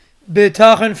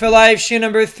Bitachon for Life, Shir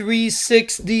number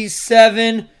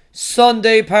 367,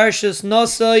 Sunday, Parshas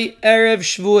Nosai, Erev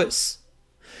Shavuos.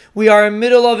 We are in the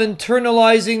middle of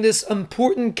internalizing this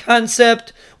important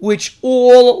concept which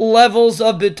all levels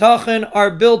of Bitachon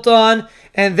are built on,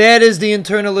 and that is the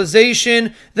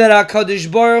internalization that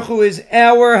HaKadosh Baruch Hu is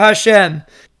our Hashem.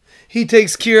 He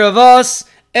takes care of us.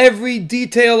 Every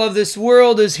detail of this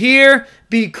world is here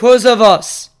because of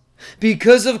us,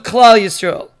 because of Klal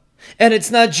Yisrael. And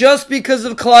it's not just because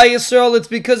of Klal Yisrael, it's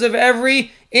because of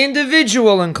every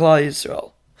individual in Klal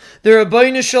Yisrael. The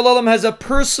Rabbeinu Shalom has a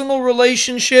personal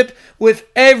relationship with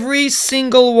every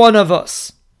single one of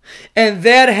us. And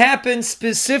that happens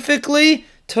specifically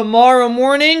tomorrow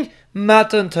morning,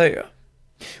 Matan Torah.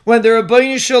 When the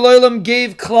Rabbeinu Shalom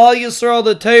gave Klal Yisrael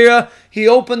the Torah, he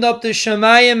opened up the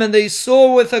Shemayim and they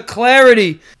saw with a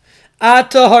clarity,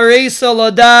 Ata Hareisa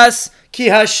Ladas, Ki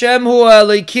Hashem Hu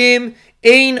Elokim,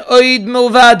 Ein Oid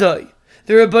Milvadai.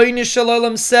 The Rabbeinu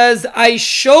Shalom says, I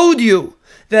showed you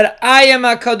that I am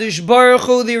HaKadosh Baruch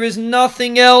Hu, there is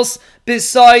nothing else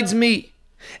besides me.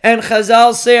 And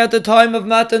Chazal say at the time of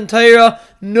Matan Torah,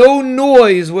 no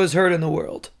noise was heard in the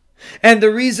world. And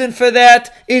the reason for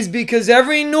that is because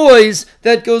every noise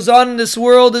that goes on in this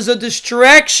world is a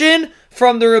distraction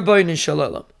from the Rabbeinu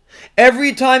Shalom.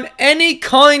 Every time any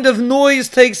kind of noise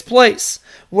takes place,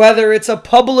 whether it's a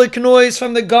public noise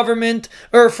from the government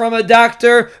or from a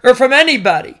doctor or from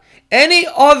anybody, any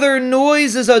other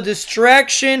noise is a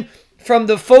distraction from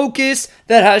the focus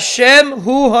that Hashem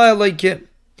Hu Ha'elokim.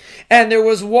 And there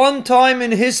was one time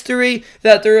in history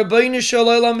that the Rabbeinu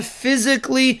Shalom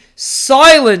physically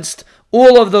silenced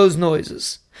all of those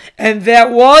noises. And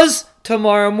that was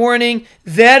tomorrow morning.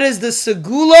 That is the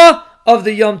Segula of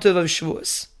the Yom Tov of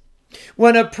Shavuos.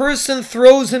 When a person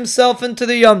throws himself into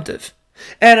the Yom Tov,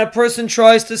 and a person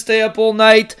tries to stay up all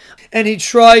night, and he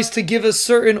tries to give a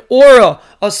certain aura,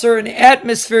 a certain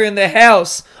atmosphere in the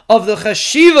house of the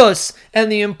chashivos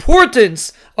and the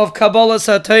importance of Kabbalas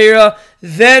HaTorah,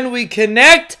 then we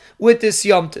connect with this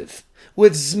Yom Tov,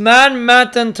 with Zman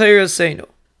Matan Torah Seinu.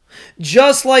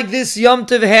 Just like this Yom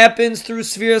Tov happens through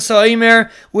Sfiras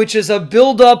HaOmer, which is a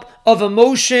build-up of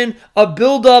emotion, a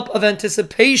build-up of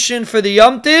anticipation for the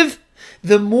Yom Tov,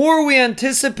 the more we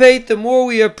anticipate, the more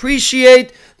we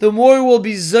appreciate, the more we will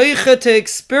be zeicha to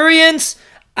experience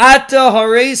Ata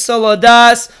Hareisa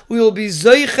Ladas. We will be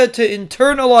zeicha to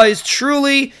internalize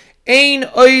truly Ein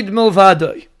Oid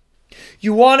Milvadai.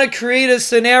 You want to create a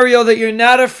scenario that you're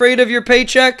not afraid of your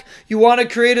paycheck. You want to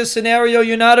create a scenario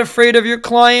you're not afraid of your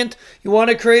client. You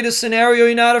want to create a scenario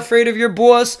you're not afraid of your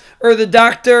boss or the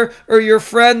doctor or your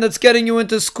friend that's getting you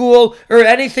into school or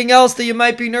anything else that you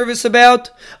might be nervous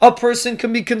about. A person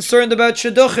can be concerned about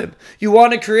shidduchim. You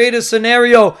want to create a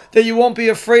scenario that you won't be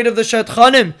afraid of the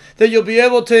shadchanim, that you'll be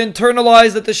able to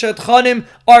internalize that the shadchanim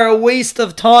are a waste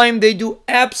of time. They do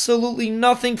absolutely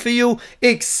nothing for you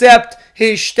except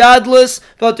hishtadlus,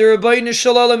 but the Rabbeinu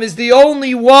Shalom is the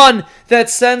only one that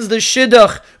sends the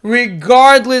shidduch,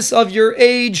 regardless of your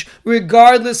age,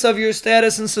 regardless of your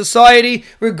status in society,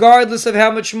 regardless of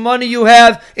how much money you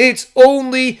have. It's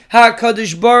only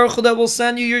HaKadosh Baruch Hu that will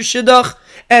send you your shidduch.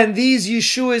 And these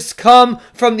Yeshuas come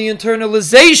from the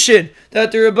internalization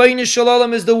that the Rabbeinu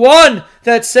Shalom is the one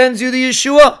that sends you the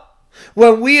Yeshua.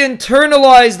 When we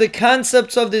internalize the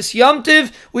concepts of this Yom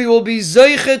Tov, we will be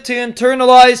zeicha to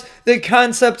internalize the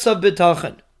concepts of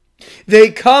Bitachon.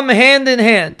 They come hand in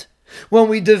hand. When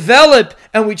we develop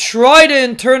and we try to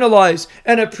internalize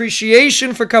an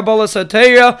appreciation for Kabbalas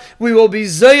HaTorah, we will be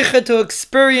zeicha to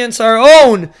experience our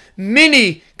own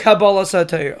mini Kabbalas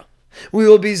HaTorah. We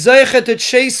will be zeicha to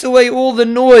chase away all the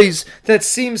noise that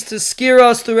seems to scare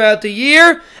us throughout the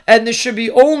year, and there should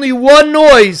be only one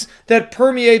noise that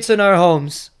permeates in our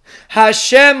homes.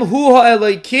 Hashem Hu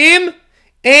Ha'elokim,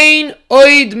 Ein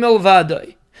Oid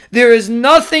Milvadai. There is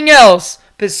nothing else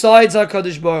besides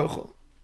HaKadosh Baruch Hu.